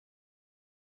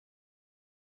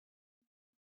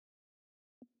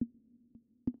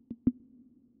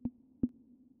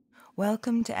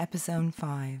Welcome to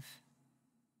EpiZone5.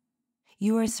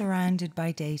 You are surrounded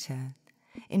by data.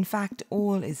 In fact,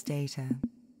 all is data.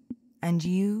 And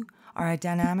you are a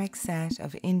dynamic set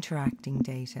of interacting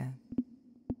data.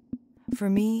 For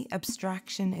me,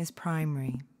 abstraction is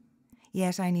primary,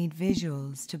 yet I need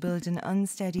visuals to build an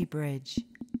unsteady bridge,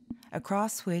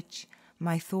 across which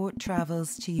my thought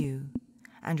travels to you,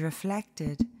 and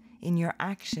reflected in your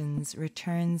actions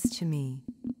returns to me,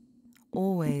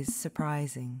 always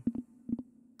surprising.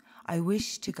 I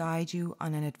wish to guide you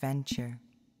on an adventure.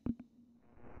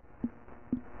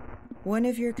 One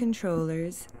of your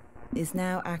controllers is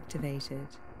now activated.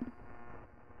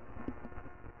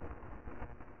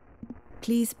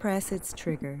 Please press its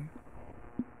trigger.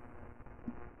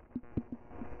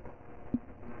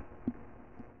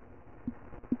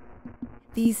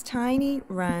 These tiny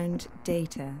round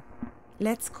data,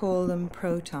 let's call them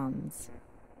protons.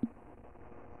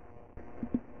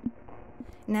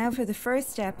 Now for the first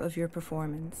step of your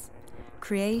performance,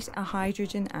 create a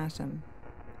hydrogen atom.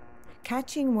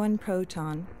 Catching one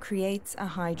proton creates a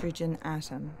hydrogen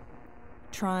atom.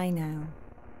 Try now.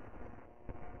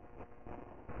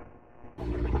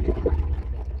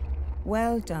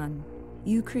 Well done.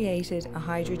 You created a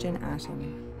hydrogen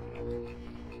atom.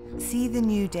 See the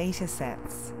new data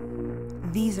sets.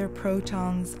 These are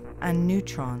protons and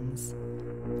neutrons.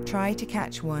 Try to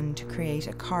catch one to create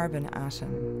a carbon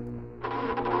atom.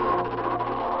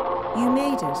 You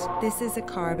made it. This is a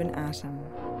carbon atom.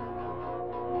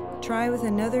 Try with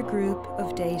another group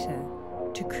of data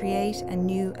to create a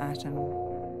new atom.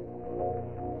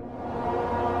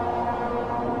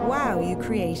 Wow, you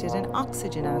created an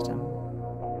oxygen atom.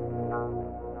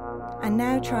 And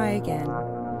now try again.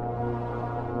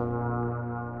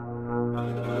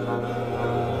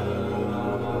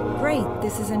 Great,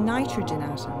 this is a nitrogen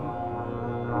atom.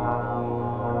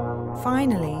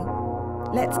 Finally,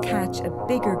 let's catch a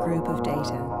bigger group of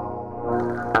data.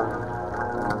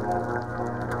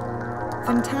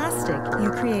 Fantastic,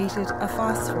 you created a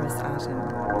phosphorus atom.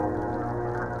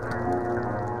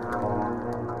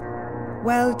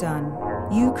 Well done,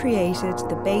 you created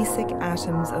the basic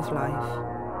atoms of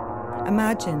life.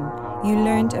 Imagine you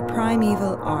learned a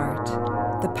primeval art,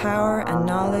 the power and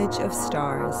knowledge of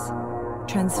stars,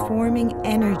 transforming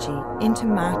energy into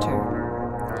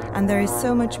matter, and there is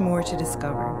so much more to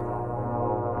discover.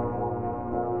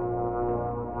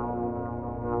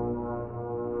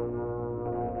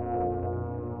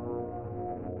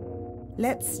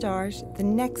 Let's start the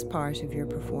next part of your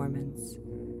performance.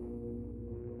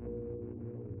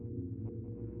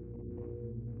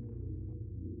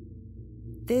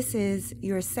 This is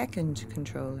your second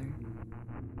controller.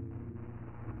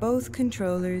 Both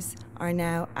controllers are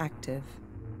now active.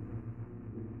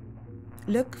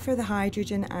 Look for the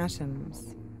hydrogen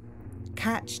atoms.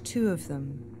 Catch two of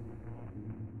them.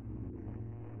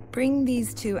 Bring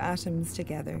these two atoms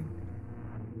together.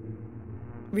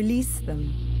 Release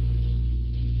them.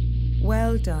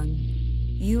 Well done.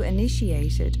 You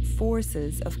initiated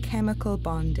forces of chemical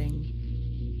bonding.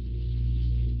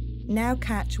 Now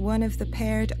catch one of the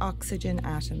paired oxygen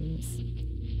atoms.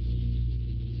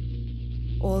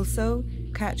 Also,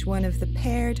 catch one of the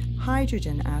paired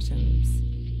hydrogen atoms.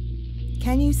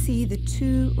 Can you see the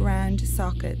two round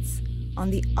sockets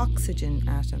on the oxygen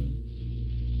atom?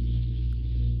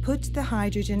 Put the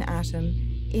hydrogen atom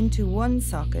into one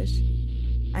socket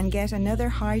and get another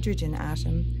hydrogen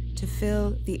atom to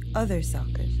fill the other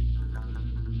socket.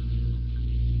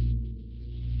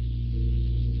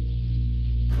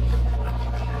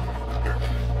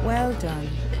 Well done.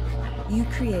 You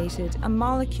created a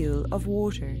molecule of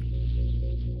water.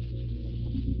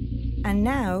 And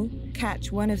now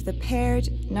catch one of the paired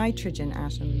nitrogen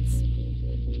atoms.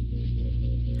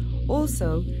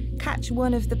 Also, catch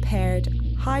one of the paired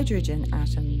hydrogen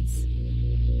atoms.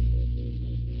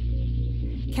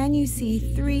 Can you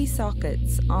see three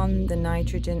sockets on the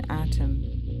nitrogen atom?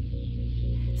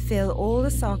 Fill all the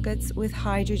sockets with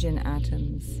hydrogen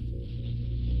atoms.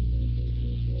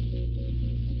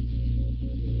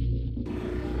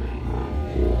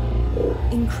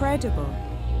 Incredible!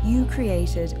 You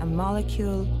created a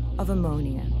molecule of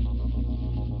ammonia.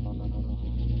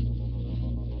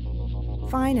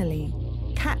 Finally,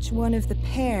 catch one of the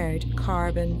paired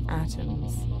carbon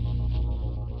atoms.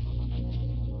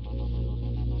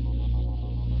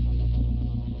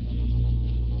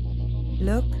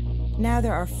 Look, now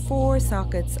there are 4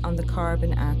 sockets on the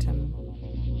carbon atom.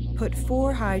 Put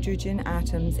 4 hydrogen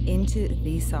atoms into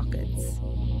these sockets.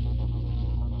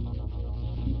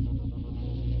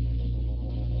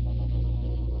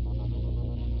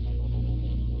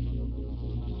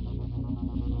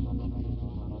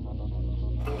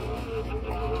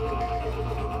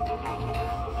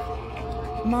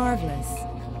 Marvelous.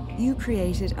 You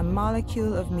created a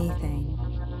molecule of methane.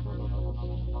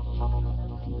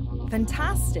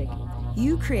 Fantastic.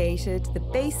 You created the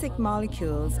basic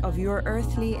molecules of your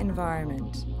earthly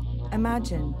environment.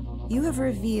 Imagine, you have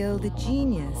revealed the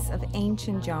genius of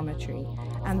ancient geometry,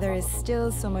 and there is still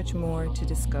so much more to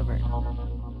discover.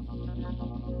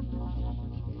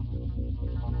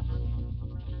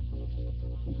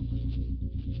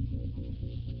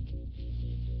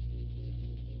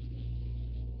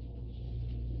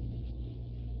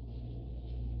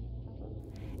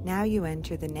 Now you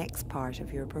enter the next part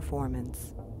of your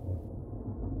performance.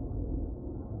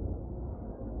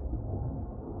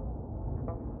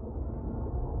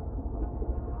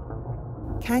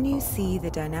 Can you see the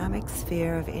dynamic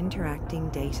sphere of interacting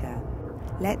data?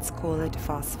 Let's call it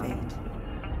phosphate.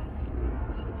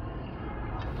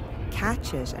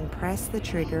 Catch it and press the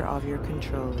trigger of your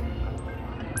controller.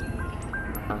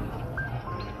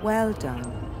 Well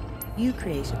done. You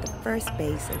created the first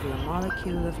base of your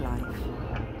molecule of life.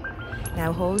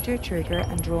 Now hold your trigger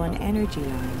and draw an energy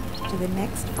line to the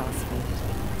next phosphate.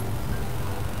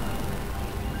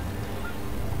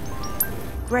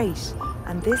 Great,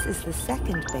 and this is the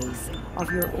second base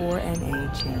of your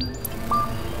RNA chain.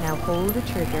 Now hold the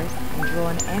trigger and draw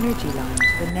an energy line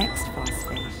to the next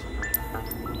phosphate.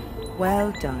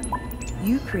 Well done.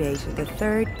 You created the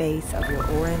third base of your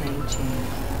RNA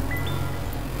chain.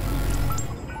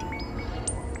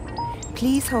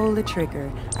 Please hold the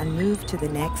trigger and move to the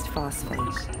next phosphate.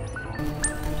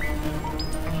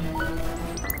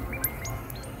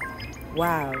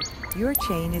 Wow, your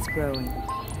chain is growing.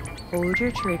 Hold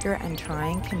your trigger and try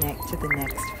and connect to the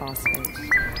next phosphate.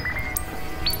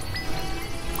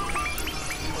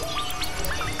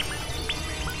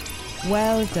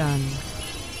 Well done.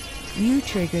 You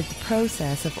triggered the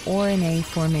process of RNA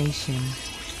formation,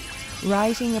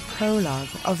 writing a prologue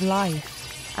of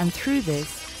life, and through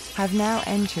this have now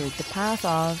entered the path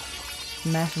of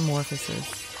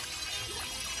metamorphosis.